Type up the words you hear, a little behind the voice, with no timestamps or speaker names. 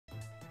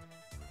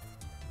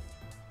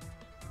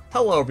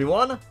Hello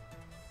everyone!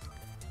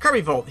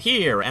 KirbyVolt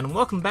here, and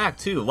welcome back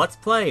to Let's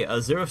Play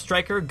Azure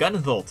Striker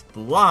Gunvolt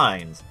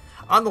Blind.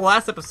 On the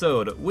last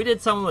episode, we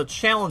did some of the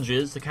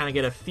challenges to kind of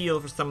get a feel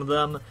for some of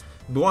them.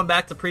 Going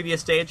back to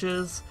previous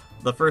stages,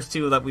 the first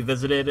two that we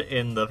visited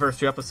in the first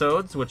two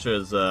episodes, which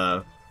is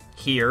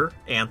here,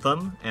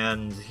 Anthem,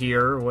 and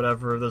here,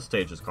 whatever the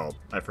stage is called.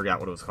 I forgot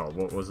what it was called.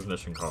 What was the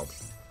mission called?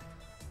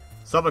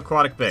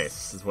 Subaquatic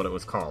Base is what it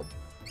was called.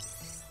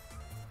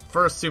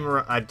 First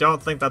Sumer, I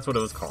don't think that's what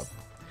it was called.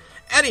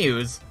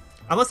 Anywho's,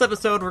 on this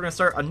episode, we're going to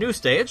start a new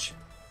stage.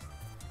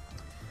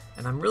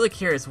 And I'm really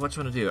curious what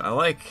you want to do.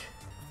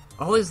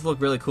 All these look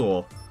really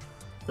cool.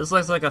 This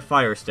looks like a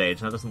fire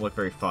stage, and that doesn't look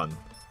very fun.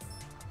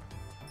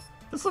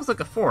 This looks like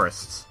a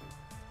forest.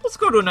 Let's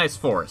go to a nice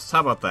forest.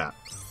 How about that?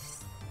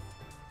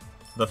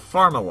 The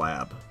Pharma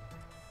Lab.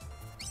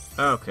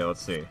 Okay,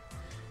 let's see.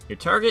 Your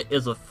target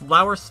is a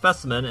flower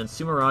specimen in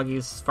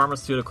Sumeragi's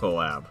pharmaceutical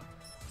lab.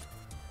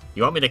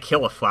 You want me to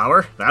kill a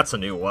flower? That's a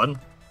new one.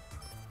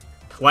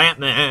 Plant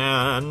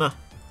Man!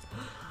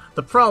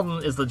 The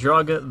problem is the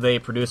drug they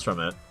produce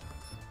from it.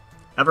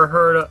 Ever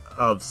heard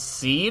of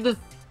seed?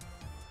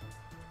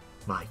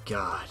 My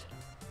god.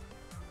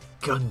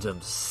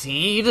 Gundam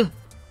Seed?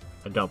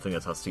 I don't think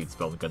that's how seed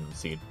spelled Gundam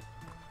Seed.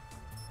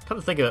 Come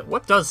to think of it,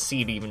 what does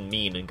seed even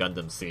mean in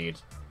Gundam Seed?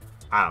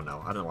 I don't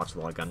know, I don't watch a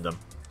lot of Gundam.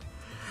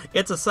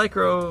 It's a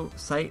psychotropic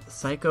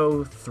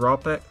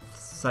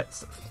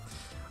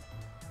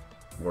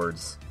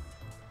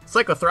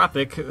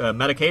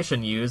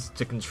medication used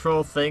to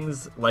control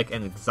things like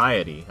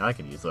anxiety. I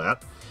could use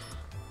that.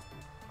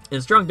 In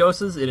strong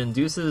doses, it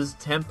induces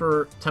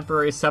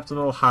temporary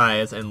septimal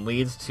highs and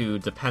leads to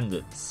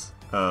dependence.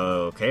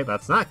 Okay,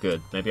 that's not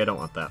good. Maybe I don't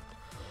want that.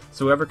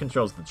 So whoever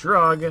controls the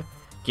drug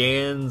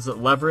gains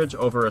leverage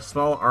over a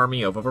small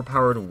army of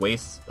overpowered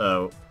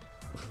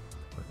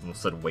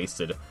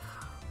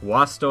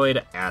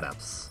wastoid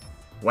adepts.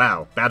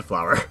 Wow, bad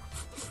flower.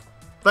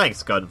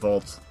 Thanks,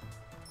 Gunvolt.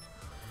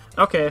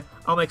 Okay,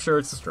 I'll make sure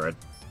it's destroyed.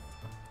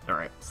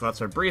 Alright, so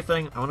that's our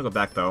briefing. I want to go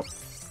back, though.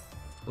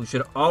 We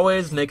should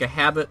always make a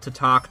habit to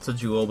talk to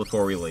Jewel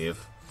before we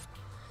leave.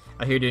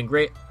 I hear you're doing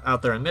great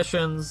out there on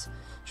missions.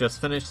 Just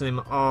finishing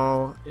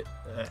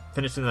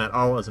that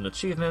all as an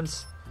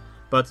achievement.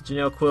 But did you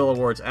know Quill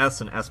awards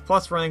S and S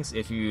Plus ranks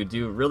if you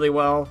do really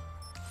well?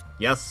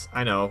 Yes,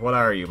 I know. What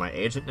are you, my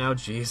agent now?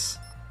 Jeez.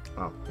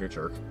 Oh, you're a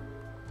jerk.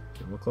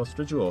 Get a little closer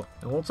to Jewel.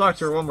 And we'll talk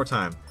to her one more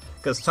time.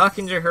 Because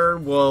talking to her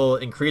will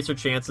increase her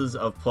chances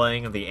of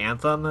playing the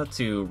Anthem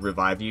to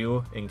revive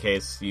you in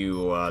case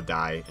you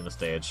die in a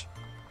stage.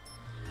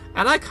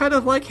 And I kind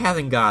of like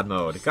having God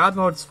Mode. God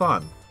Mode's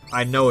fun.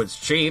 I know it's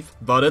cheap,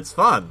 but it's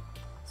fun.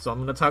 So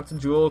I'm going to talk to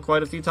Jewel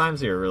quite a few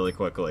times here really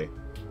quickly.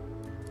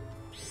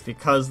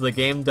 Because the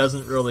game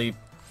doesn't really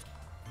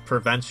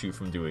prevent you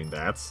from doing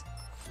that.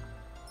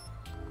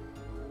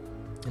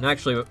 And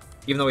actually,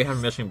 even though we have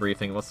a mission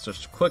briefing, let's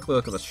just quickly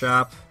look at the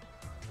shop.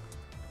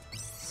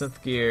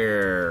 Synth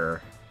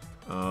gear.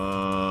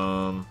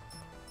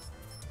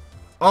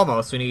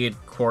 Almost. We need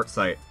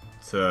quartzite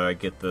to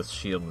get this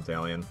shield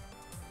medallion.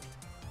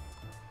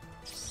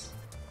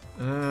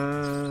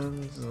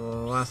 And the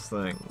last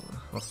thing.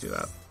 Let's do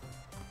that.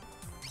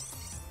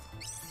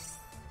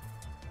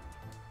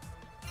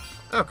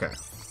 Okay.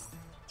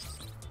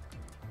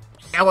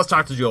 And let's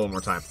talk to Jewel one more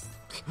time.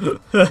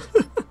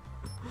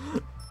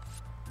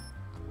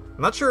 I'm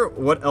not sure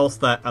what else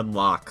that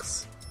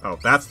unlocks. Oh,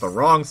 that's the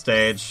wrong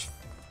stage.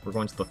 We're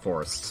going to the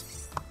forest.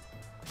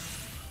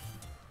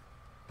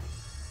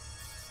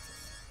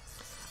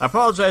 I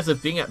apologize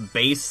if being at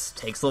base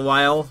takes a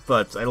while,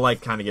 but I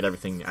like kind of get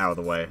everything out of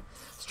the way.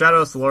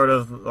 Stratos, the Lord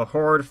of the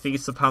Horde,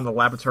 feasts upon the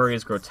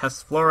laboratory's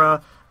grotesque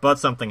flora, but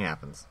something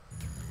happens.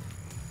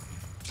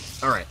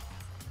 Alright.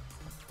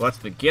 Let's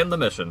begin the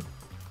mission.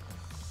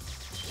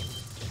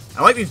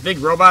 I like these big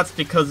robots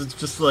because it's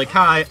just like,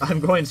 hi, I'm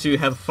going to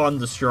have fun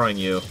destroying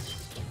you.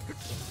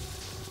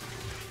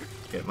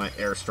 Get my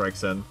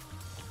airstrikes in.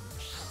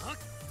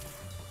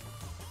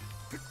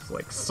 It's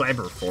like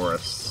cyber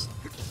forests.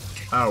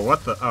 Oh,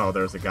 what the? Oh,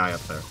 there's a guy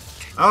up there.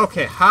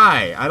 Okay,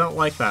 hi! I don't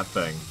like that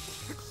thing.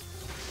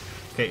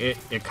 Okay,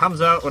 it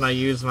comes out when I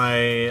use my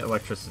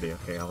electricity.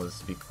 Okay, I'll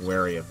just be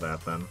wary of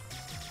that then.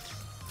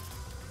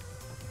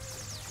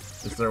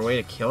 Is there a way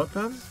to kill it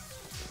then?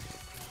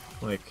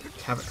 Like,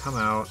 have it come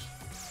out.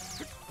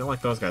 Don't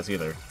like those guys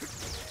either.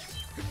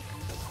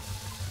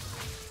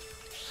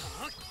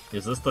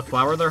 Is this the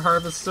flower they're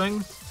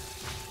harvesting?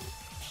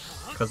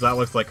 Because that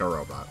looks like a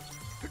robot.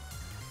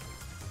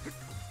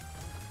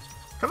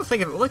 Come to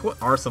think of it, like, what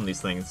are some of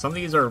these things? Some of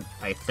these are,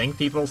 I think,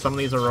 people. Some of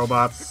these are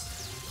robots.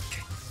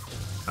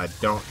 I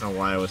don't know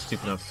why I was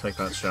stupid enough to take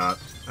that shot.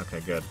 Okay,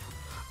 good.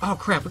 Oh,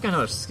 crap, we got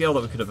another skill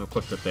that we could have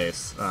equipped at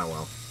base. Ah,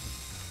 well.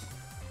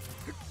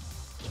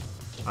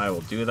 I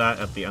will do that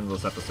at the end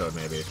of this episode,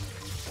 maybe.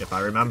 If I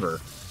remember.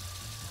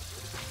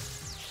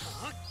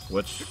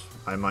 Which,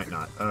 I might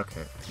not.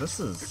 Okay, this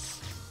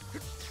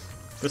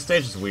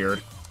stage is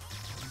weird.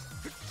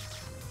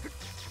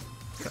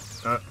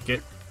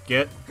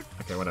 Get.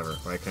 Okay, whatever.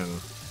 I can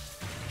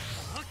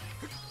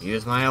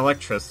Use my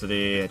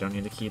electricity. I don't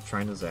need to keep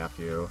trying to zap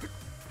you.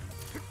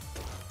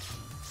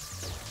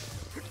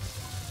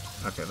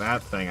 Okay,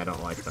 that thing, I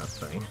don't like that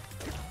thing.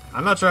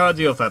 I'm not sure how to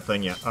deal with that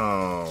thing yet.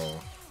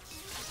 Oh.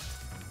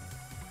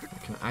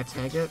 Can I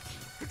tag it?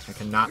 I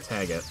cannot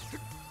tag it.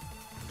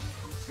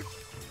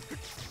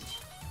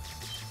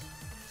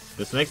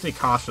 This makes me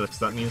cautious, because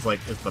that means, like,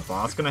 is the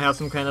boss gonna have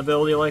some kind of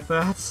ability like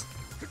that?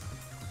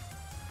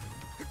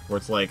 Where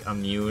it's, like,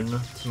 immune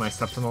to my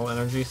septimal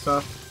energy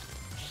stuff?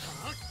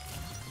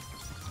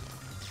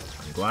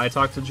 I'm glad I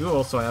talked to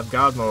Jewel, so I have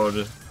God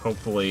mode,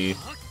 hopefully,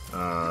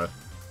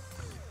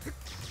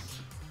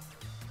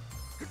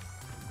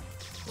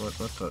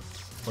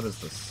 What is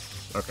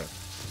this? Okay.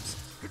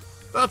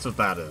 That's what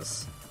that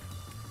is.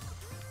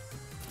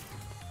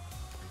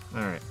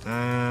 Alright,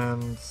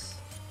 and...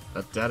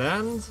 a dead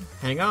end?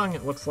 Hang on,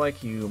 it looks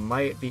like you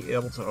might be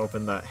able to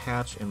open that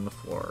hatch in the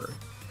floor.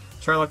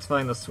 Try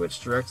electrifying the switch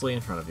directly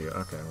in front of you.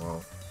 Okay,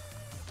 well...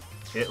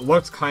 it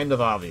looks kind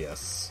of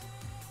obvious.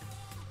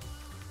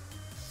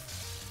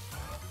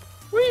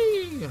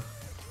 Whee!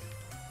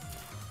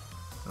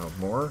 Oh,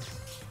 more?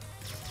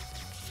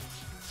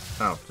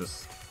 Oh,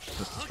 just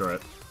destroy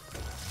it.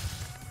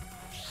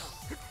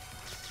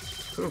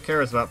 Who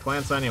cares about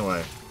plants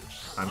anyway?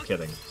 I'm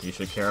kidding. You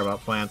should care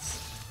about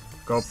plants.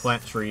 Go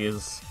plant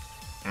trees,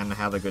 and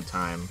have a good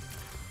time,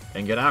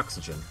 and get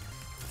oxygen.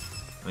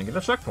 And get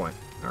a checkpoint.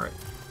 Alright.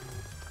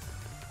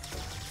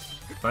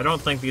 But I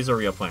don't think these are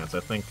real plants. I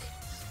think...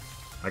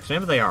 actually,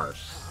 maybe they are.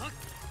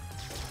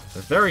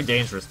 They're very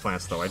dangerous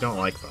plants, though. I don't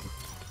like them.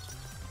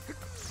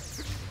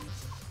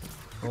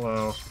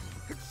 Hello.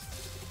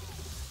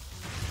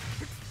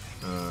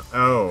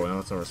 Oh, no,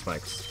 it's over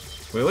spikes.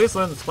 We at least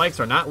learned the spikes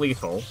are not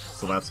lethal,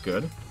 so that's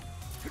good.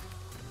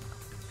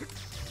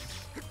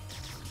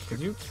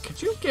 Could you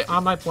get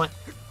on my plant?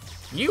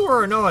 You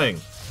are annoying!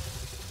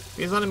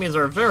 These enemies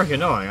are very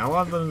annoying. I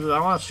want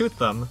to shoot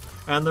them,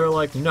 and they're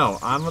like, no,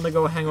 I'm gonna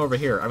go hang over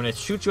here. I'm gonna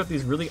shoot you at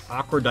these really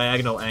awkward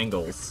diagonal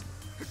angles.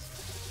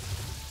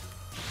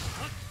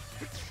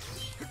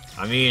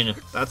 I mean,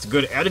 that's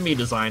good enemy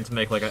design to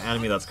make like an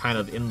enemy that's kind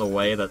of in the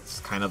way, that's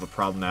kind of a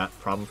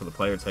problem for the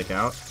player to take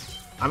out.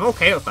 I'm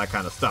okay with that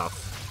kind of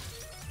stuff.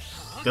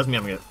 Doesn't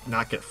mean I'm gonna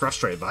not get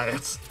frustrated by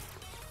it.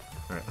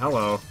 Alright,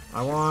 hello.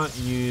 I want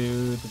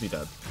you to be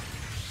dead.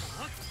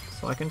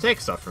 So I can take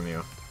stuff from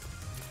you.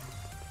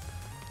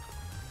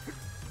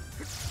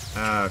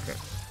 Okay.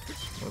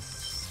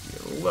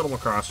 Let's be a little more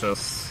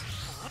cautious.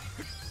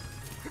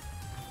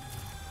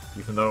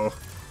 Even though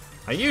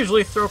I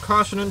usually throw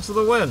caution into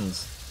the wind,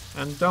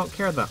 and don't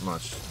care that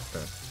much.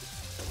 Okay.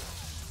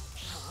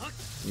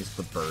 Use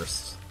the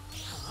burst.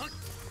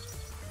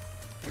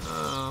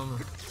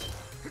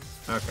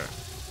 Okay.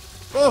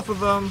 Both of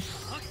them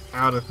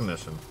out of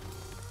commission.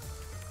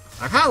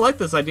 I kind of like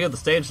this idea of the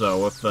stage,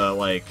 though, with the,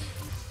 like,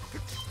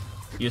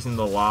 using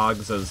the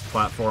logs as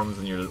platforms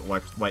and your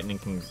lightning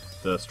can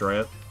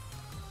destroy it.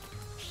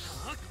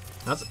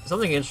 That's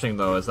something interesting,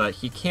 though, is that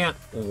he can't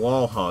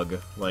wall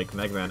hug like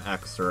Mega Man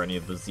X or any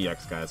of the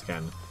ZX guys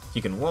can.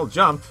 He can wall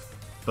jump,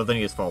 but then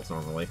he just falls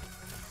normally.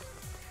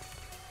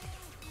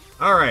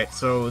 Alright,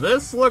 so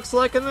this looks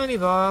like a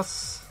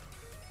mini-boss.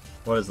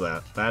 What is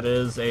that? That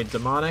is a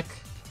demonic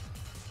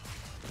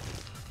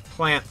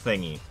plant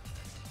thingy.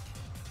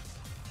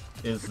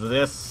 Is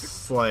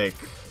this, like,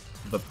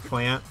 the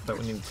plant that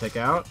we need to take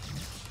out?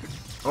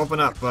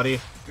 Open up,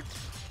 buddy.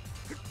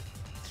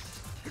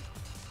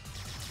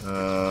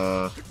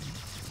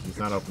 He's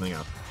not opening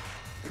up.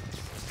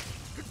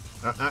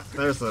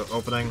 There's the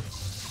opening.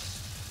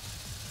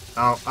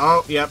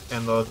 Oh, yep,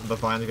 and the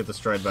vines get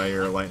destroyed by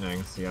your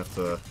lightning, so you have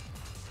to...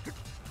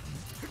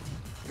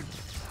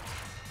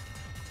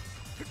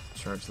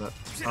 charge that.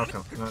 Okay,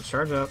 not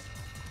charge up.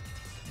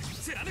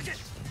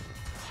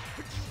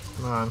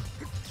 Come on.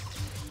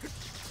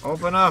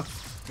 Open up!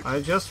 I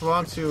just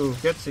want to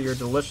get to your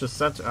delicious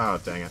center. Oh,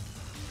 dang it.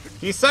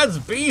 He sends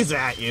bees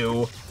at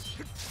you!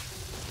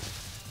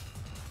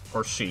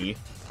 Or she.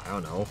 I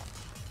don't know.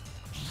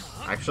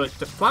 Actually,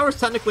 flowers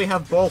technically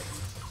have both.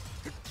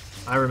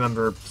 I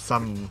remember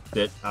some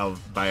bit of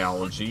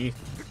biology.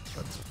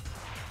 That's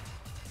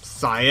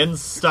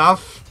science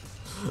stuff.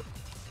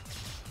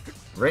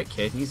 Rate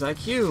Katie's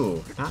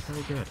IQ. Not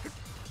very good.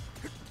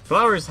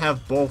 Flowers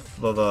have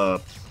both of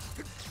the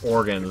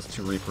organs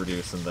to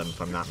reproduce in them, if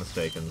I'm not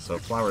mistaken, so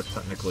flowers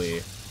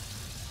technically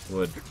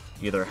would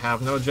either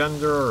have no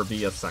gender or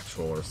be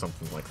asexual or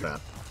something like that.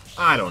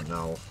 I don't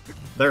know.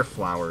 They're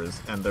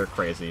flowers, and they're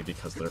crazy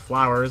because they're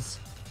flowers,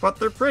 but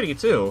they're pretty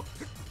too.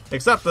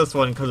 Except this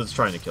one, because it's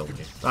trying to kill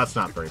me. That's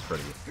not very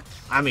pretty.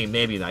 I mean,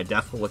 maybe I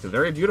definitely look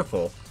very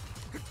beautiful.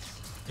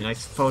 A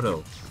nice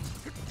photo.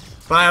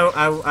 But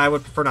I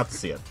would prefer not to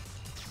see it.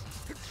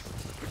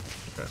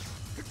 Okay.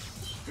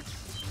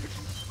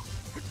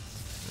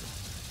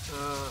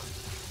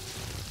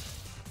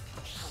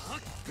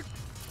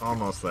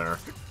 Almost there.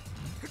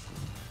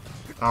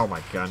 Oh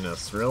my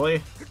goodness,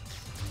 really?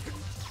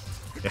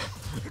 Yeah.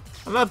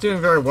 I'm not doing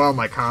very well in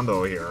my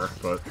combo here,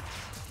 but...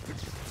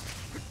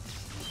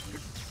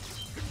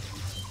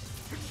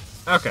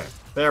 Okay,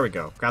 there we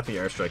go. Got the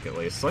airstrike at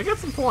least, so I get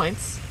some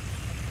points.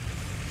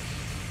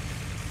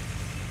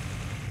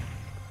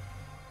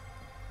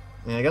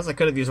 Yeah, I guess I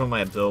could have used one of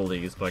my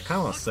abilities, but I kind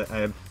of want to say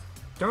I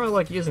don't really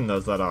like using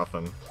those that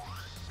often.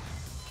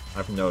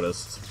 I've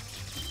noticed.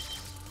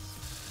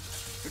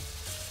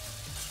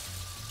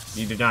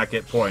 You do not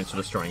get points for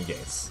destroying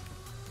gates.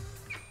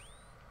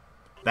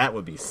 That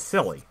would be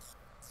silly.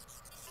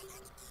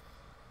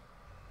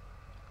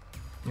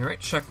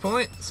 Alright,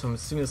 checkpoint. So I'm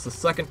assuming it's the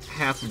second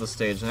half of the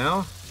stage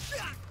now.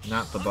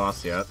 Not the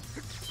boss yet.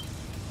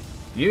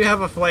 You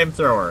have a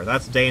flamethrower.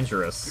 That's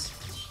dangerous.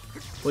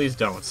 Please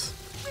don't.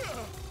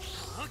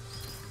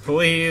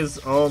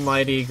 Please,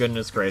 almighty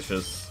goodness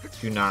gracious,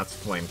 do not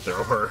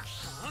flamethrower.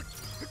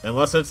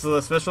 Unless it's the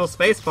official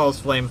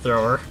Spaceballs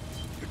flamethrower.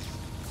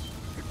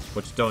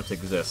 Which don't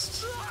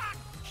exist.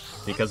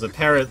 Because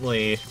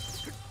apparently,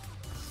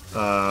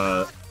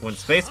 when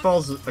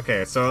Spaceballs...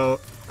 Okay, so,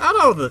 I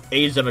don't know the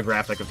age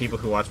demographic of people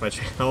who watch my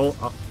channel.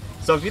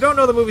 So if you don't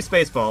know the movie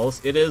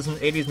Spaceballs, it is an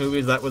 80s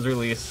movie that was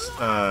released,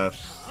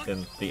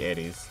 in the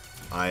 80s.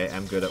 I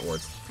am good at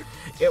words.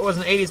 It was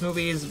an 80s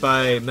movie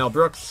by Mel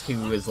Brooks,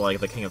 who is like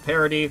the king of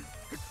parody.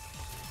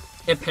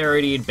 It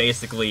parodied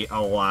basically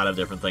a lot of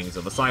different things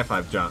of the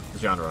sci-fi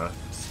genre,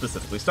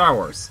 specifically Star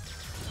Wars.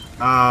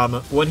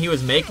 When he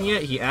was making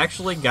it, he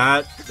actually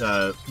got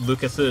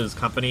Lucas's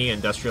company,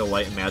 Industrial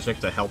Light and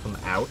Magic, to help him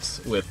out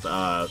with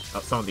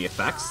some of the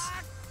effects.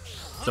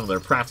 Some of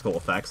their practical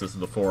effects. This is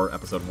before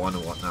Episode 1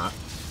 and whatnot.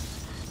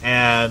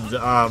 And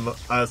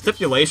a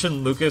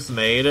stipulation Lucas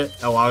made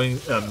allowing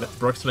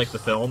Brooks to make the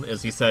film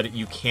is he said,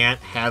 you can't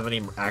have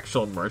any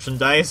actual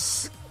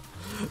merchandise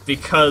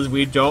because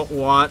we don't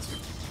want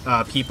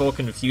people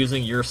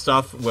confusing your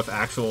stuff with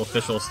actual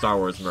official Star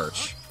Wars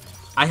merch.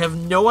 I have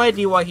no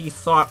idea why he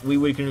thought we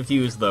would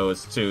confuse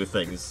those two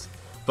things,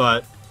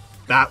 but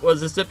that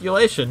was a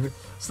stipulation,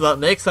 so that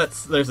makes that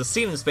there's a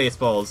scene in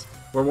Spaceballs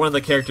where one of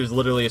the characters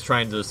literally is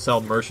trying to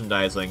sell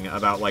merchandising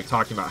about, like,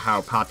 talking about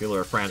how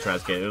popular a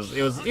franchise is.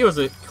 It was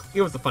a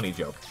funny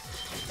joke.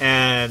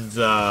 And,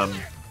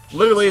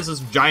 literally it's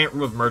this giant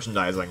room of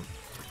merchandising.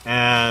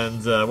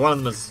 And, one of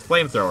them is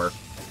Flamethrower.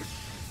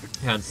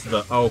 Hence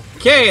the,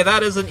 okay,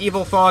 that is an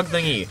evil fog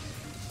thingy.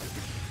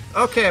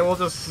 Okay, we'll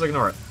just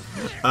ignore it.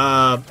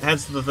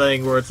 Hence the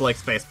thing where it's like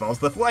Spaceballs,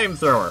 the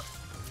Flamethrower.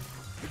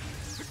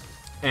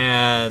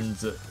 And...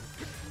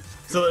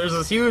 so there's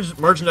this huge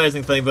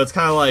merchandising thing, but it's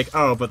kind of like,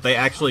 oh, but they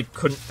actually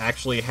couldn't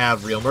actually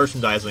have real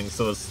merchandising,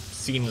 so this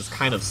scene is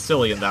kind of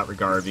silly in that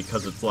regard,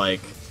 because it's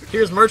like,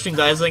 here's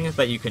merchandising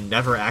that you can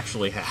never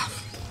actually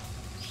have.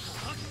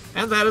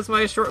 And that is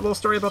my short little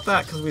story about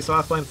that, because we saw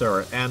a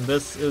flamethrower, and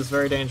this is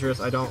very dangerous.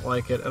 I don't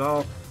like it at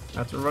all. I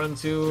have to run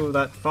into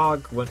that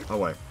fog. Oh,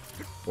 wait.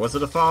 Was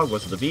it a fog?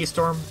 Was it a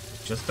V-storm?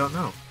 Just don't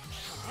know.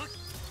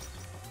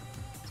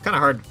 It's kind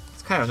of hard.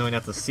 It's kind of annoying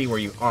not to see where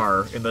you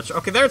are in the...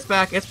 Okay, there it's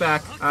back. It's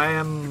back. I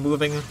am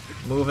moving.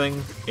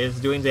 Moving. It's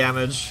doing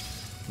damage.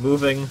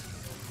 Moving.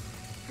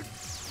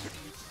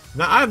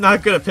 Now, I'm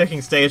not good at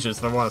picking stages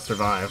if I want to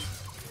survive.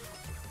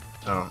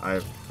 Oh,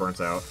 I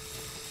burnt out.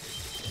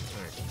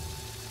 Right.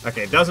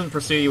 Okay, it doesn't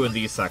pursue you in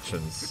these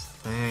sections.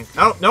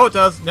 Oh, no it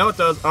does. No it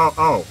does. Oh,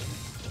 oh.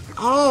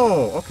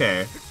 Oh,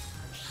 okay.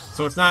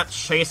 So it's not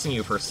chasing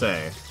you per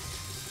se.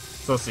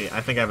 So let's see.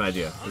 I think I have an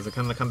idea. Is it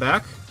going to come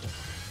back?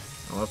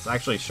 Well, let's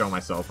actually show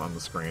myself on the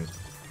screen.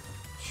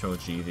 Show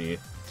GV.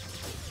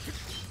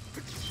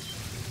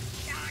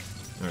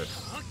 Alright.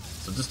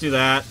 So just do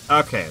that.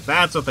 Okay,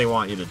 that's what they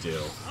want you to do.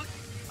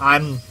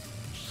 I'm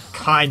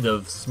kind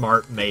of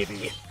smart,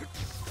 maybe.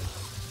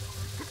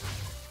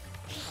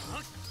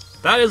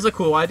 That is a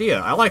cool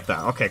idea. I like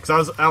that. Okay,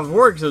 because I was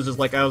worried because it was just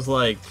like, I thought it was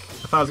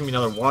going to be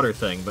another water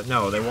thing, but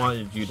no, they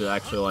wanted you to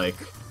actually, like,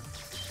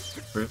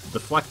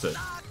 deflect it.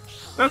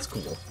 That's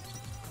cool.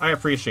 I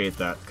appreciate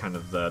that kind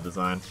of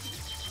design.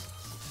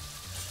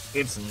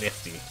 It's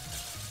nifty.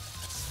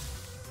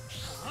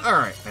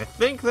 Alright, I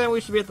think then we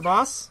should be at the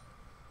boss.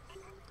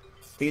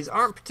 These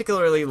aren't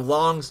particularly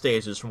long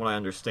stages from what I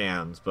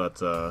understand, but,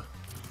 who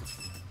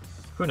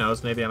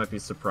knows, maybe I might be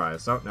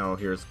surprised. Oh, no,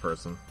 here's the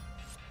person.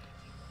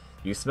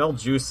 You smell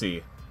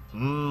juicy.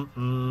 Green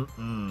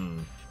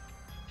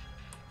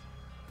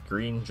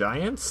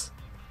giants?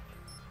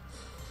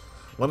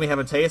 Let me have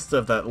a taste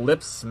of that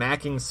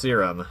lip-smacking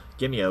serum.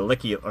 Give me a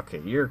licky... Okay,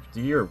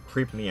 you're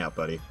creeping me out,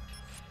 buddy.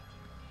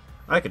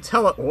 I could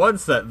tell at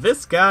once that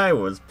this guy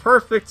was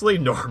perfectly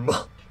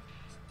normal.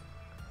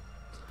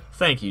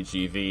 Thank you,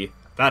 GV.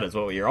 That is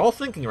what you're all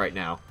thinking right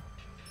now.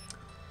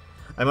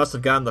 I must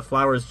have gotten the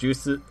flower's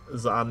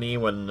juices on me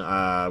when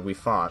we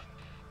fought.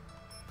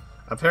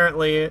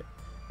 Apparently,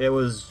 it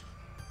was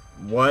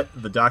what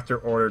the doctor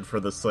ordered for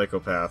the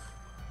psychopath.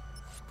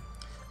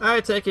 I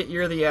take it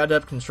you're the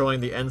adept controlling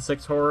the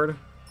insect horde?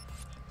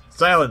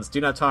 Silence! Do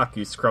not talk,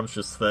 you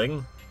scrumptious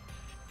thing.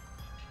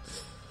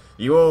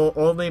 You will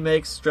only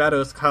make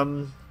Stratos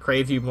come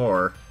crave you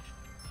more.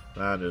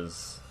 That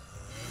is...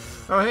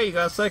 Oh hey, you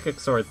got a psychic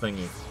sword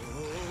thingy.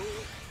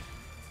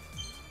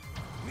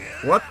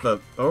 What the...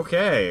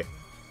 Okay.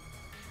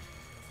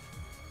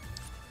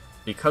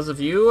 Because of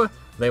you,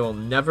 they will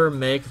never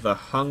make the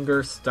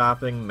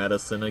hunger-stopping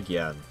medicine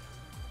again.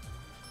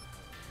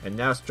 And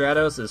now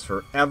Stratos is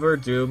forever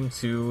doomed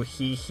to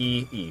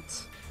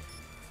eat.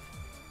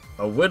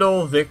 A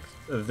whittle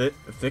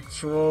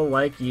victual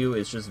like you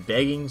is just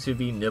begging to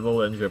be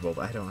nibbled and dribbled.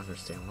 I don't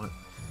understand what...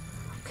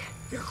 Okay,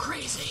 you're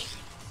crazy.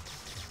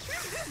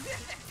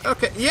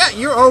 Okay, yeah,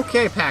 you're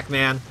okay,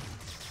 Pac-Man.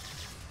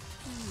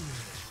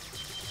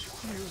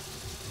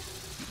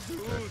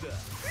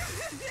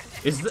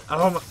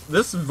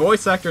 This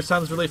voice actor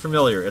sounds really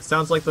familiar. It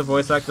sounds like the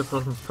voice actor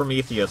from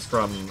Prometheus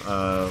from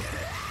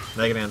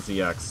Mega Man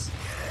ZX.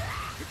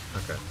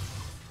 Okay.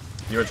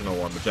 The original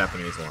one, the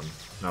Japanese one,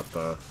 not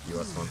the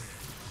US one.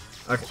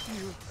 Okay.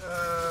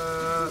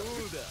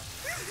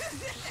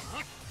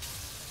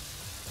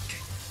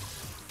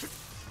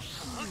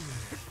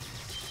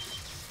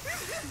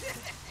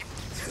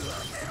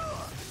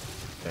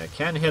 Okay, I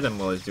can hit him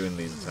while he's doing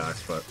these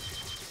attacks, but...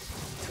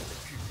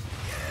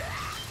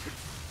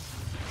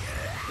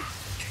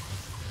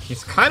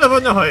 he's kind of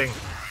annoying!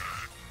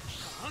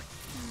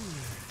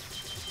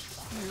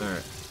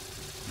 Alright.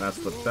 That's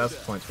the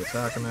best point to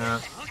attack him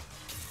at.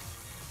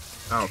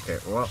 Okay,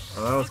 well,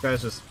 those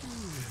guys just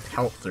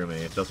pelt through me.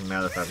 It doesn't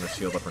matter if I have my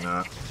shield up or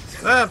not.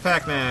 Ah,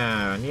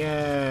 Pac-Man!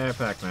 Yeah,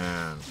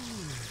 Pac-Man!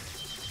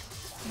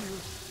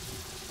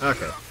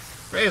 Okay.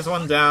 Raise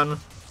one down.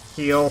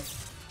 Heal.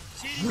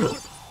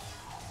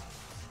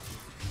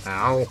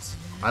 Ow.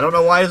 I don't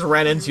know why I just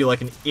ran into you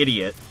like an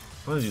idiot.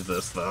 I'm gonna do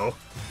this, though.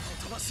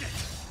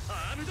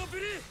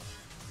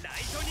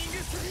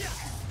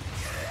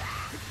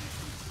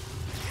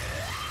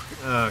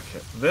 Okay,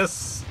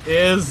 this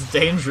is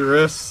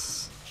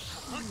dangerous.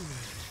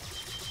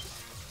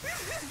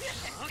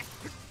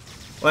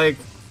 Like,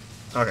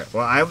 okay,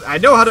 well, I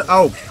know how to...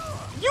 Oh,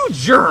 you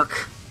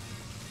jerk!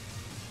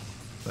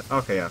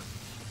 Okay, yeah.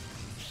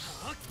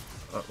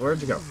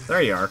 Where'd you go?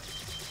 There you are.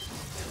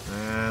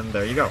 And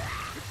there you go.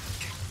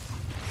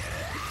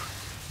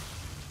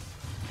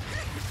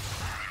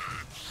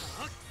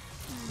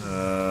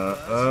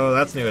 Oh,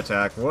 that's new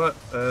attack. What?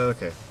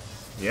 Okay.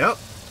 Yep.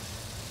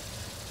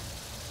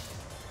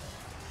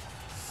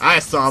 I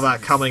saw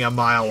that coming a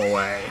mile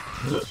away.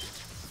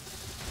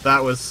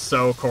 That was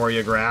so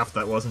choreographed,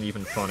 that wasn't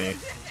even funny.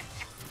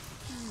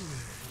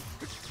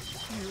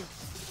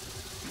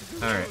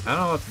 Alright, I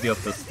don't know what to deal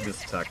with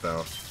this attack,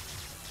 though.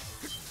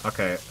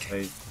 Okay,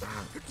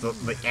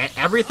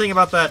 everything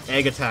about that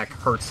egg attack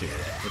hurts you,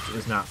 which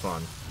is not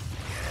fun.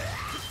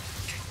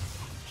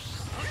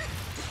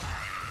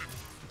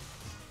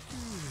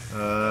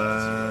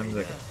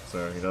 Okay,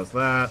 so he does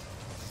that.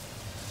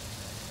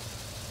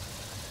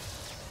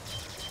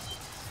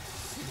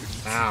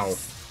 Ow.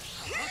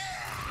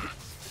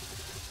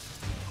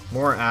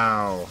 More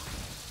ow.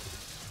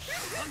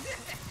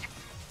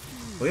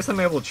 At least I'm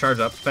able to charge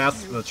up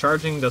fast. The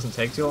charging doesn't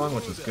take too long,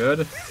 which is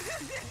good.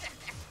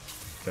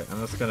 Okay,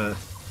 I'm just gonna...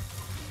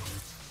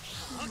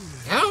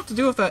 I don't know what to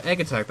do with that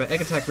egg attack. That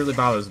egg attack really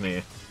bothers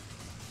me.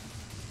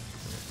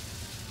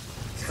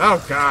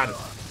 Oh, God!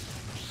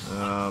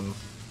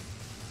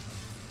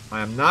 I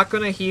am not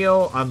gonna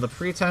heal on the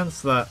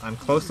pretense that I'm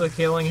close to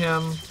killing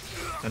him,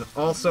 and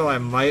also I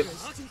might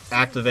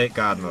activate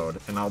God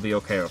mode, and I'll be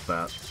okay with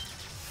that.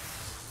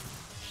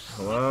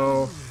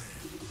 Hello?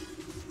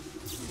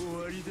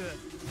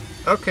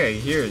 Okay,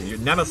 here, your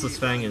Nemesis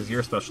Fang is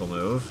your special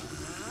move.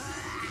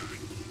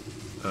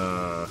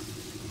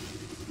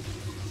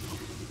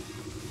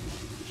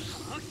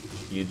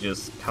 You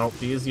just pelt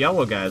these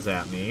yellow guys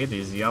at me,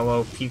 these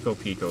yellow Pico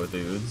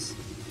dudes.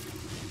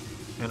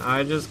 And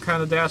I just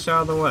kind of dash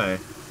out of the way.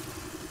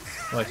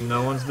 Like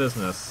no one's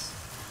business.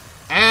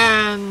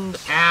 And...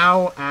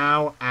 ow,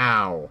 ow,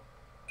 ow.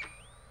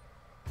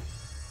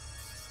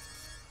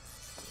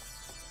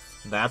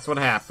 That's what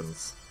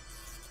happens.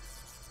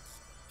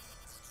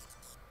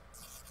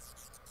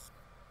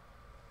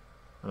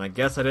 And I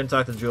guess I didn't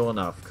talk to Jewel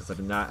enough, because I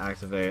did not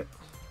activate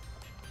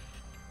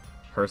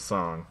her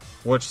song.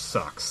 Which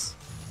sucks.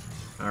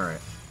 Alright.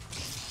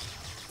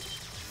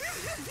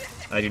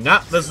 I do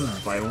not... This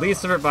is my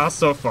least favorite boss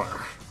so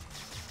far.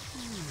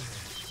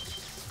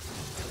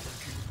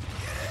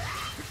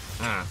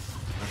 Ah.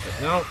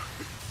 Okay, no.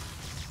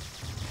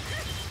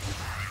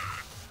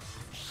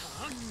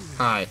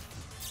 Hi.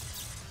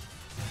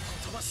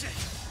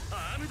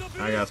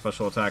 I got a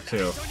special attack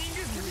too.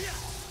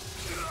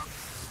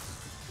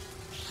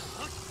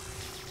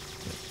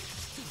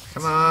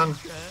 Come on.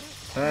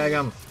 Tag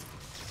him.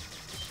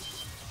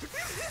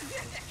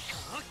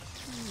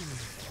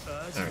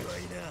 Alright.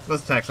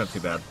 This attack's not too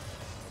bad.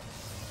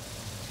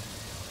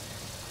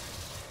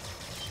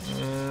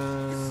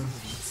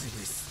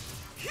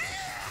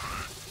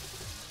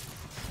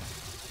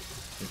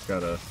 He's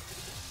gotta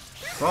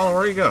follow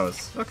where he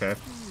goes. Okay.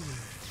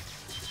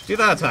 Do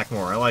that attack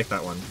more. I like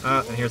that one.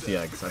 And here's the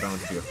eggs. I don't know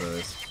what to do with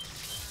those.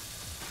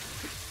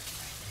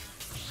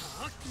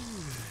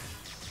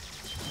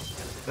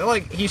 They're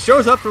like, he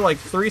shows up for like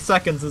 3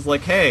 seconds, is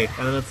like, hey,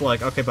 and then it's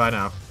like, okay, bye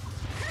now.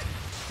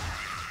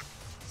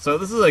 So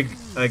this is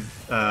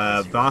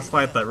a boss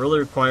fight that really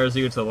requires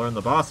you to learn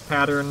the boss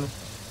pattern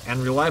and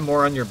rely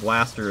more on your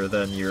blaster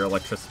than your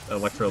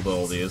electro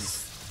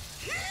abilities.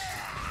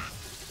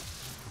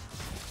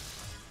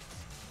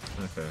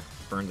 Okay,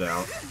 burned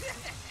out.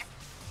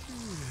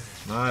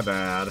 My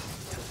bad.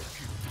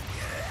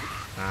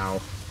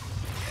 Ow.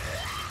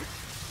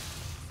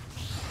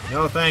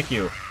 No, thank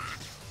you.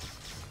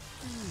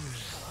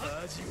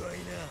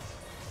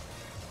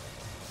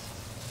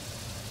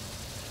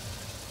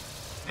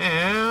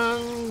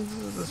 And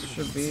this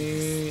should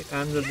be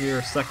end of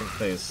your second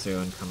phase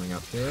soon coming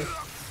up here.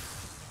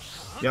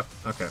 Yep,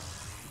 okay.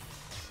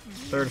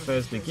 Third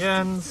phase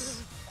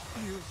begins.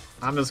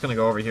 I'm just gonna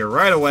go over here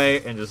right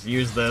away and just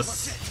use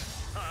this.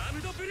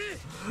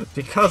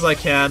 Because I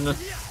can.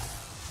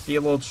 Be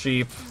a little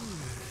cheap.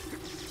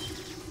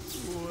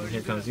 And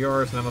here comes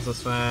yours,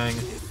 Nemesis Fang.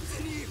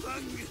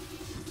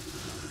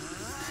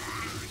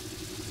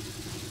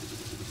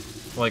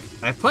 Like,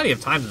 I have plenty of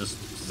time to just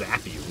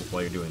zap you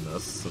while you're doing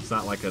this, so it's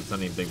not like it's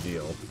any big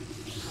deal.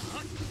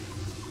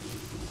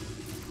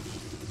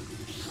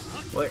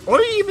 Like, what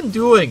are you even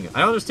doing?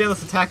 I don't understand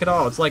this attack at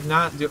all. It's like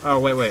not oh,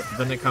 wait.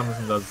 Then it comes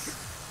and does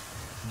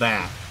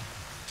that.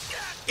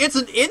 It's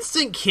an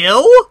instant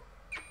kill?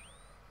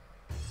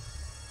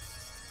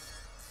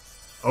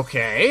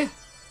 Okay.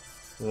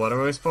 What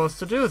are we supposed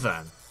to do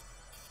then?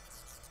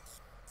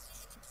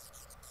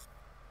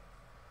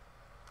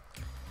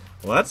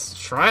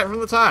 Let's try it from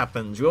the top,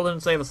 and Jewel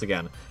didn't save us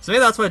again. So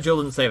maybe that's why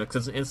Jewel didn't save it,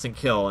 because it's an instant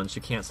kill, and she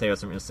can't save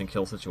us from instant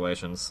kill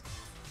situations.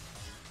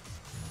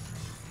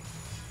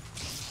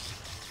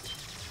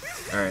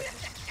 Alright.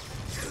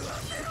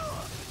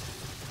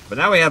 But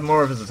now we have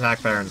more of his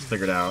attack patterns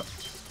figured out.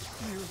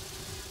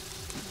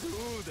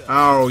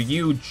 Oh,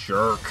 you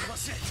jerk.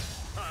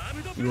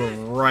 You were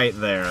right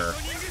there.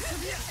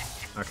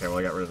 Okay, well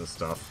I got rid of this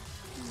stuff.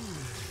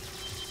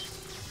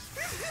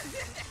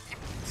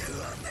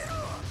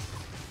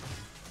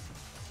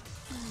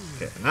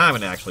 Okay, now I'm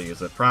gonna actually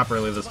use it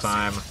properly this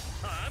time.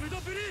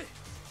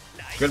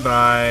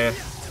 Goodbye.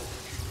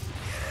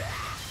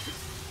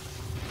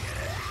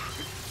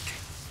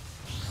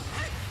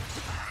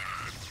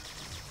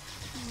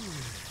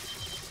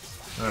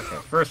 Okay,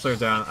 first they're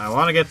down. I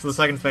want to get to the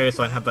second phase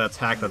so I have that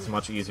attack that's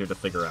much easier to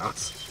figure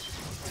out.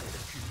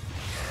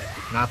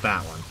 Not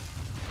that one.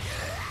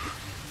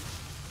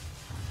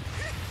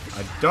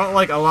 I don't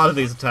like a lot of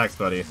these attacks,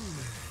 buddy.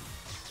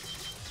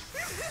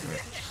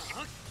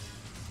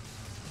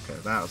 Okay,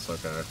 that was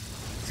okay.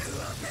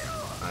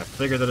 I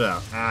figured it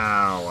out.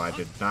 Ow, I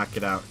did not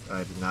get out.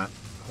 I did not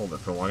hold it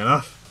for long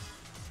enough.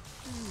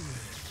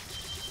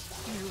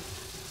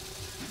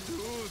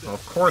 Well,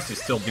 of course you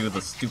still do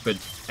the stupid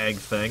egg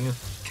thing.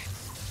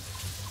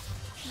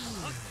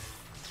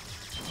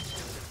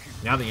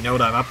 Now that you know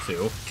what I'm up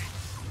to.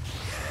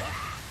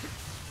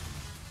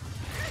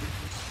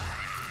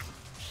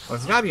 Well,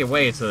 there's gotta be a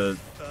way to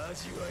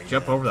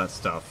jump over that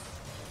stuff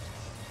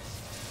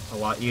a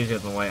lot easier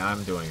than the way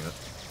I'm doing it.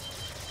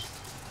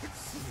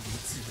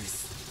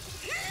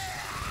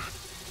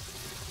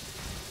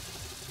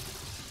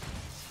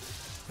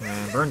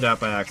 And burned out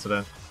by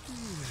accident.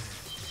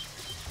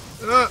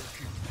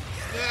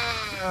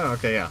 Yeah,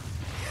 okay, yeah.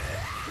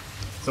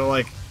 So,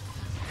 like...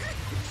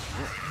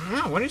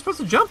 Yeah, when are you supposed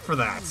to jump for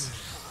that?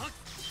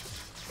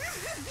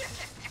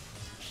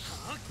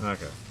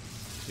 Okay.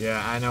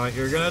 Yeah, I know what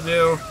you're gonna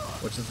do,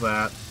 which is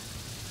that.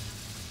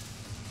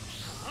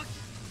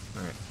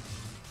 Alright.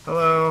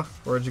 Hello,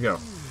 where'd you go?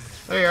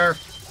 There you are.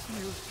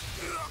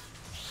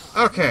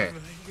 Okay,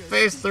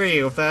 phase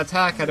 3, with that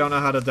attack I don't know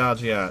how to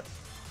dodge yet.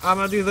 I'm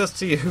gonna do this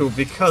to you,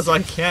 because I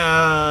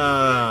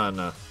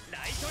can!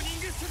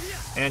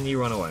 And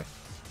you run away.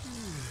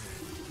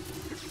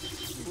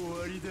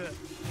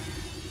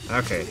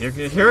 Okay,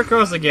 here it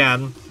goes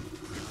again.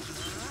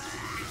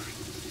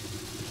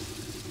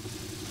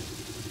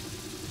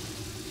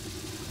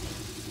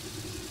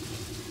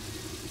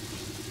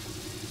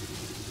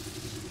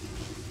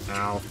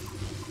 Ow.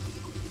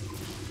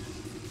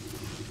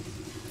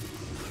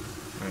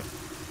 Right.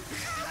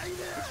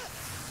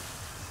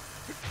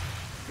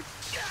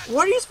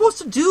 What are you supposed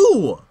to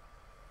do?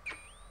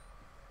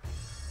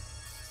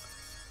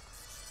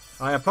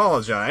 I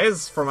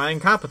apologize for my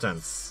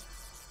incompetence.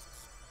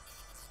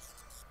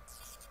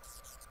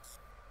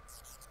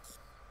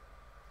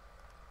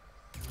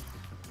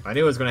 I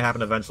knew it was going to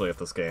happen eventually with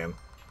this game.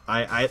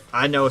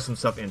 I know some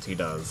stuff Inti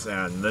does,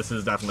 and this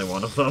is definitely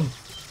one of them.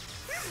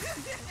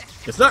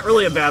 It's not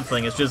really a bad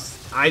thing, it's just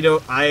I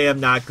am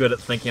not good at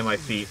thinking on my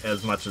feet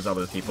as much as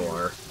other people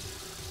are.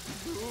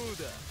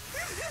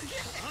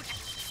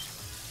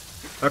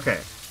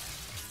 Okay.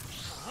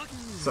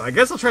 So I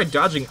guess I'll try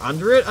dodging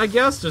under it, I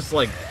guess? Just,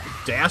 like,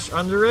 dash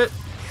under it?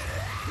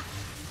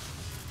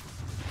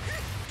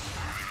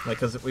 Like,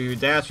 because when you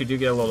dash, you do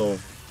get a little...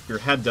 Your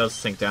head does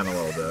sink down a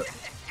little bit.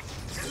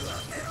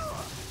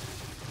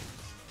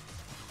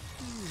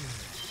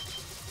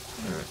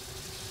 Alright.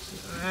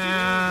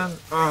 And...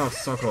 Oh,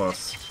 so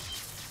close.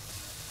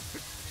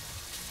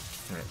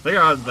 Alright, figure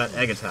out that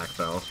egg attack,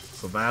 though.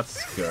 So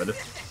that's good.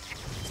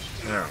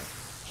 There.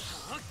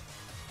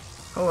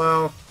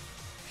 Hello.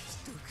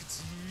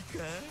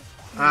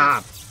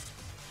 Ah,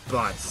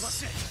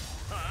 butts.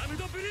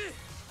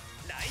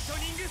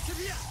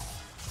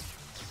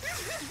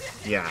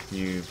 Yeah,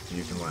 you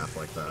can laugh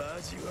like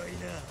that.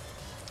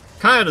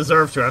 Kinda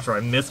deserve to after I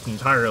missed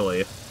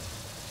entirely.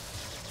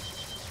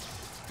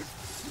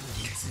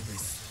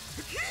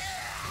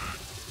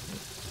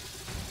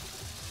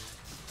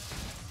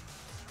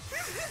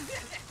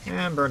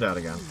 And burned out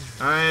again.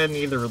 I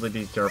need to really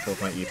be careful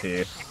with my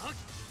EP.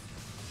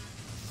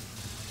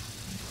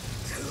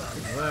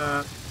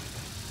 That.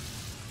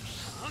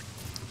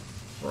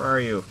 Where are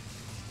you?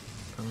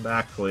 Come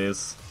back,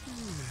 please.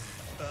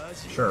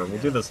 Sure, we'll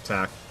do this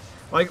attack.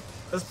 Like,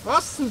 this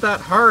boss isn't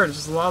that hard,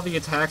 just a lot of the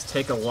attacks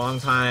take a long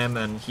time,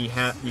 and you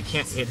can't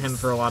hit him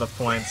for a lot of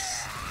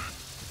points.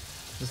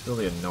 It's just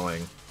really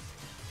annoying.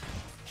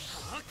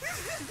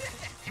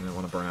 I don't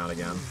want to burn out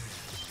again.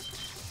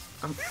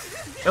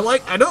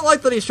 I don't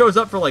like that he shows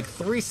up for like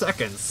 3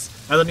 seconds,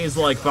 and then he's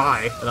like,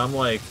 bye, and I'm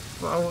like,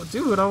 oh,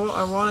 dude, I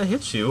want to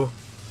hit you.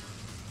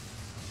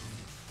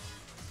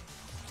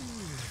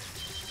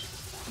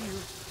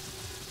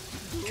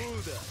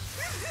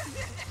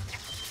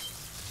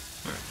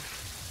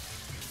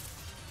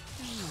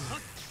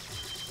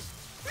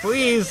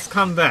 Please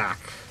come back,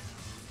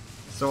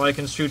 so I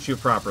can shoot you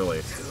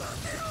properly.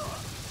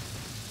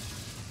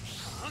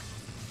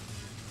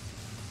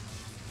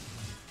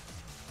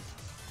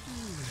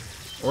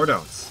 Or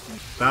don't.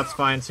 That's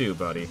fine too,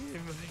 buddy.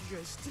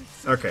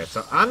 Okay,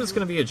 so I'm just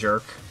gonna be a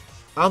jerk.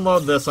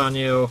 Unload this on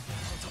you.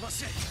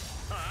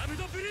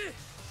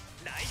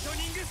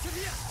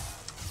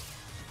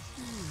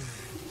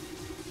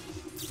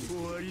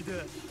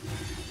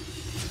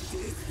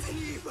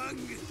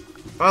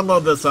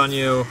 Unload this on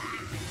you.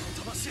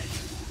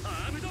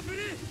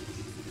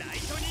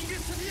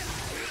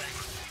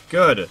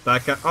 Good.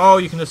 That guy. Oh,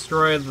 you can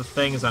destroy the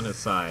things on his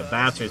side.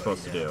 That's what you're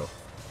supposed to do.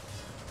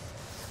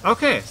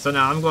 Okay, so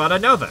now I'm glad I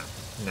know that.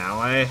 Now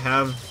I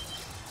have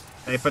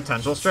a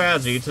potential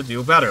strategy to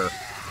do better.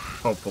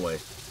 Hopefully.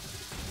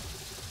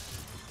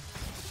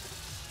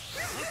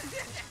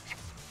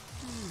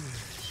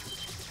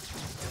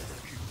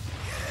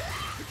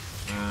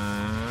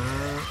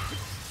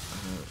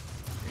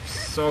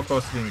 So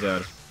close to being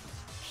dead.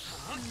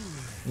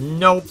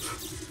 Nope.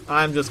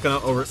 I'm just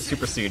gonna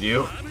supersede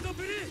you.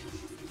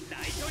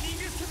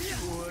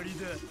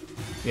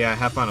 Yeah,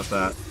 have fun with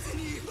that.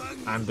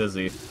 I'm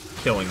busy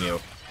killing you.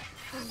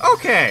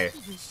 Okay,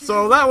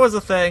 so that was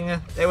a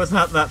thing. It was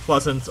not that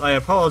pleasant. I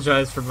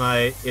apologize for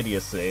my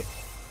idiocy.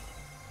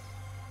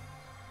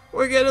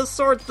 We get a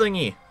sword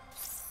thingy.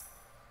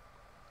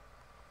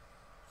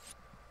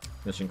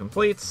 Mission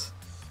complete.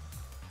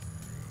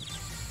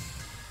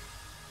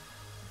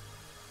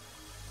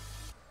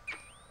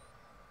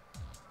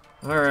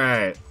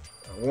 Alright.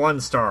 1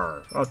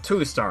 star. Oh,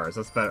 2 stars.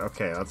 That's better.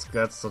 Okay,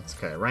 that's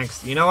okay.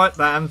 Ranks. You know what?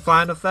 I'm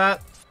fine with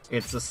that.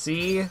 It's a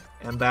C,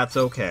 and that's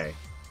okay.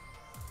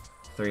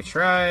 3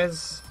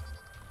 tries.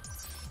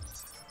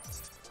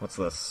 What's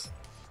this?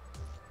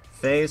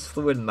 Phase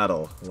Fluid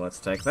Metal. Let's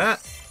take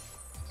that.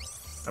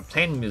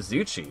 Obtain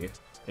Mizuchi.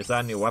 Is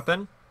that a new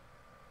weapon?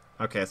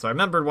 Okay, so I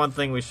remembered one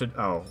thing we should...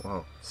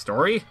 Oh.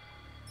 Story?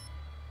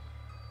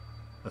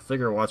 A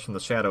figure watched from the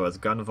shadow as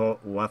Gunvolt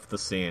left the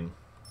scene.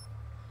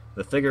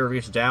 The figure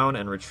reached down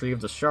and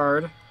retrieved a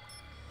shard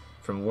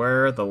from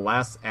where the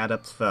last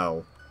adept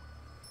fell.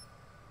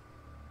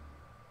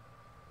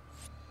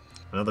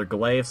 Another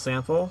glaive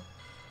sample.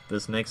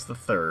 This makes the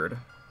 3rd.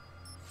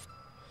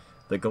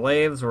 The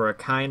glaives were a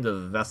kind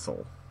of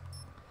vessel.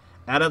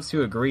 Adepts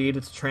who agreed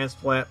to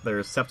transplant their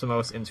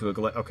septimos into a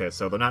glaive... Okay,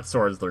 so they're not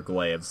swords, they're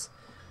glaives.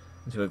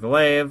 Into a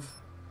glaive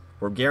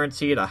were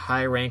guaranteed a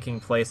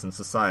high-ranking place in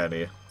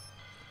society.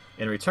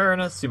 In return,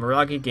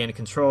 Sumeragi gained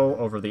control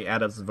over the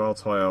adept's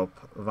volatile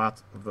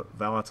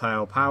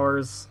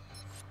powers.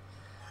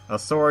 A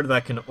sword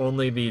that can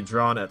only be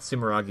drawn at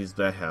Sumeragi's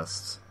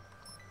behest.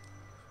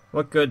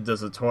 What good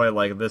does a toy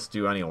like this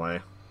do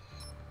anyway?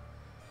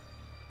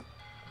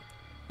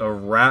 A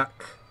Rakshasa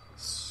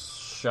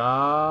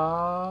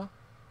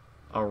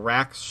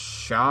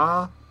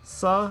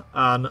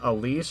on a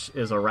leash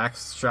is a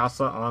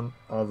Rakshasa on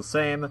all the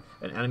same,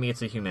 an enemy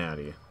to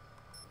humanity.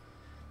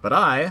 But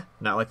I,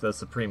 not like the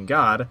supreme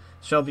god,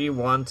 shall be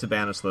one to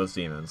banish those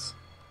demons.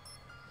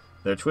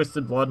 Their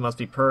twisted blood must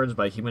be purged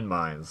by human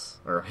minds.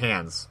 Or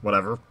hands,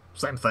 whatever.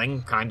 Same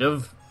thing, kind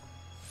of.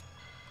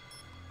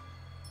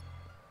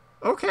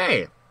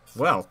 Okay,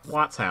 well,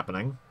 lots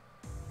happening.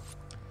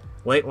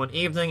 Late one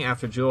evening,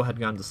 after Jewel had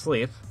gone to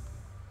sleep,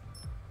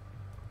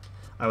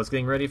 I was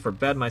getting ready for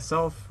bed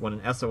myself when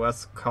an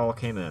SOS call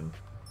came in.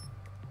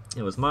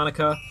 It was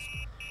Monica.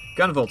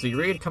 Gunvolt, do you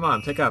read? Come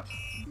on, pick up.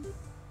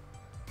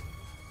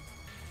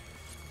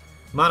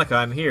 Monica,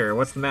 I'm here.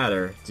 What's the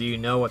matter? Do you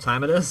know what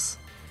time it is?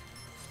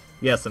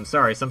 Yes, I'm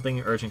sorry. Something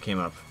urgent came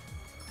up.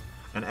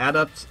 An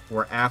adept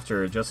we're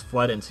after just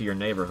fled into your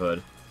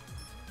neighborhood.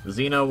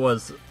 Xeno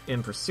was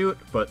in pursuit,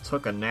 but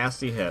took a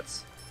nasty hit.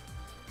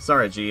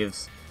 Sorry,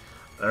 Jeeves.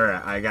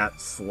 Alright, I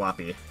got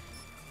sloppy.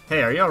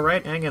 Hey, are you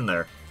alright? Hang in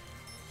there.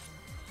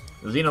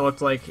 Xeno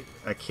looked like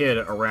a kid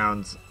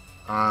around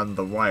on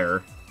the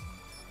wire,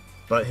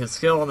 but his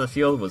skill on the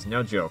field was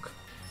no joke.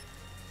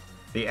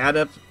 The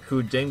adept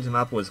who dinged him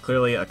up was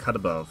clearly a cut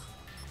above.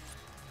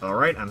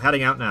 Alright, I'm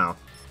heading out now.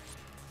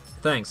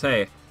 Thanks,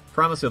 hey.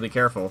 Promise you'll be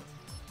careful.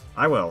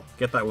 I will.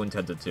 Get that wound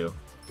tended to.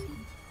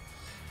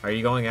 Are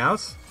you going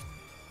out?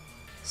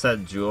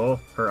 Said Jewel,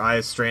 her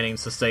eyes straining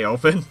to stay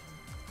open.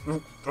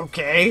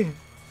 Okay.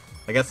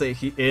 I guess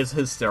it is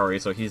his story,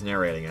 so he's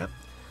narrating it.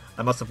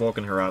 I must have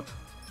woken her up.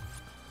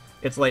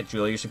 It's late,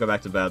 Jewel. You should go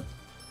back to bed.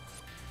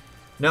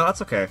 No,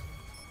 that's okay.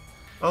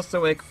 I'll stay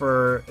awake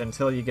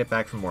until you get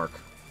back from work.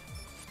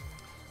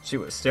 She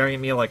was staring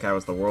at me like I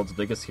was the world's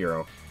biggest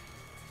hero.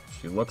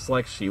 She looks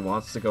like she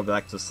wants to go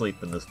back to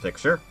sleep in this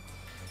picture.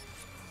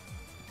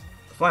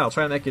 Fine, I'll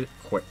try to make it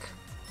quick.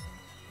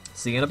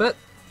 See you in a bit?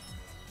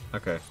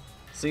 Okay.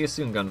 See you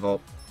soon,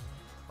 Gunvolt.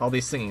 I'll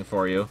be singing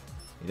for you.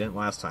 You didn't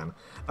last time.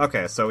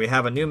 Okay, so we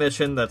have a new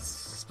mission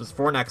that's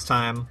for next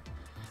time.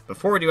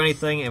 Before we do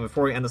anything, and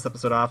before we end this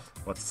episode off,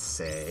 let's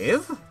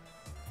save.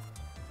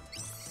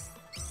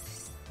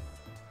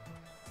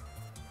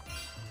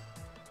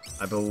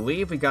 I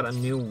believe we got a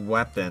new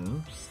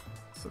weapon.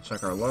 So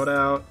check our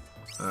loadout.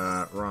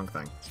 Wrong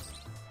thing.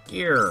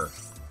 Gear.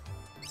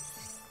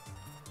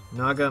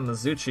 Naga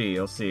Mizuchi,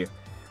 you'll see.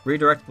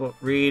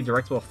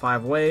 Redirectable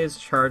 5 ways.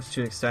 Charge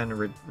to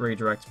extend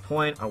redirect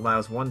point.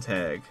 Allows 1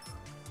 tag.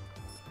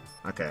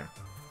 Okay.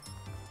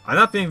 I'm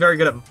not being very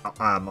good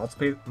at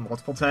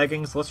multiple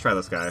tagging, so let's try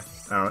this guy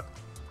out.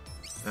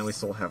 And we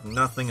still have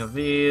nothing of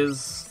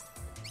these.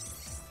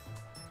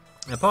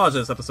 I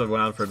apologize, this episode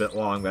went on for a bit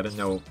long, but I didn't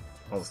know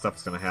all the stuff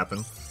was going to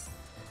happen.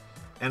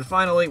 And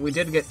finally, we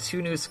did get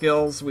 2 new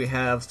skills. We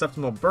have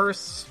Septimal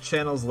Burst,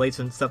 channels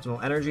latent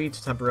septimal energy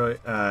to temporarily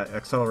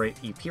accelerate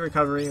EP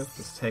recovery.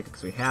 Let's take it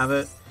because we have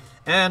it.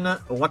 And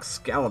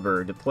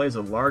Luxcalibur deploys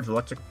a large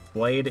electric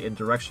blade in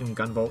direction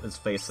Gunvolt is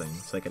facing.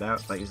 Take it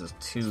out. That uses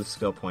 2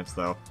 skill points,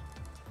 though.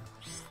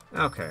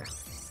 Okay.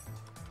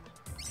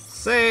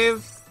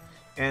 Save!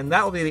 And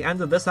that will be the end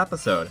of this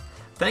episode.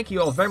 Thank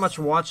you all very much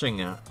for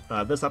watching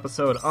this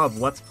episode of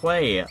Let's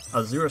Play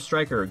Azure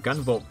Striker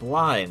Gunvolt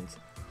Blind.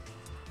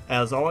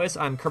 As always,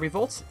 I'm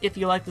KirbyVolt. If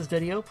you like this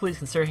video, please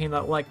consider hitting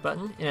that like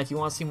button, and if you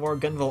want to see more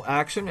Gunvolt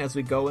action as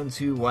we go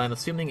into what I'm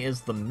assuming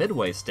is the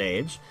midway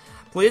stage,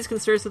 please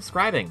consider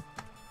subscribing.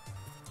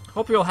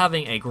 Hope you're all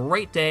having a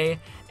great day,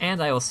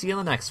 and I will see you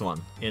in the next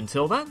one.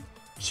 Until then,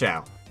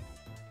 ciao.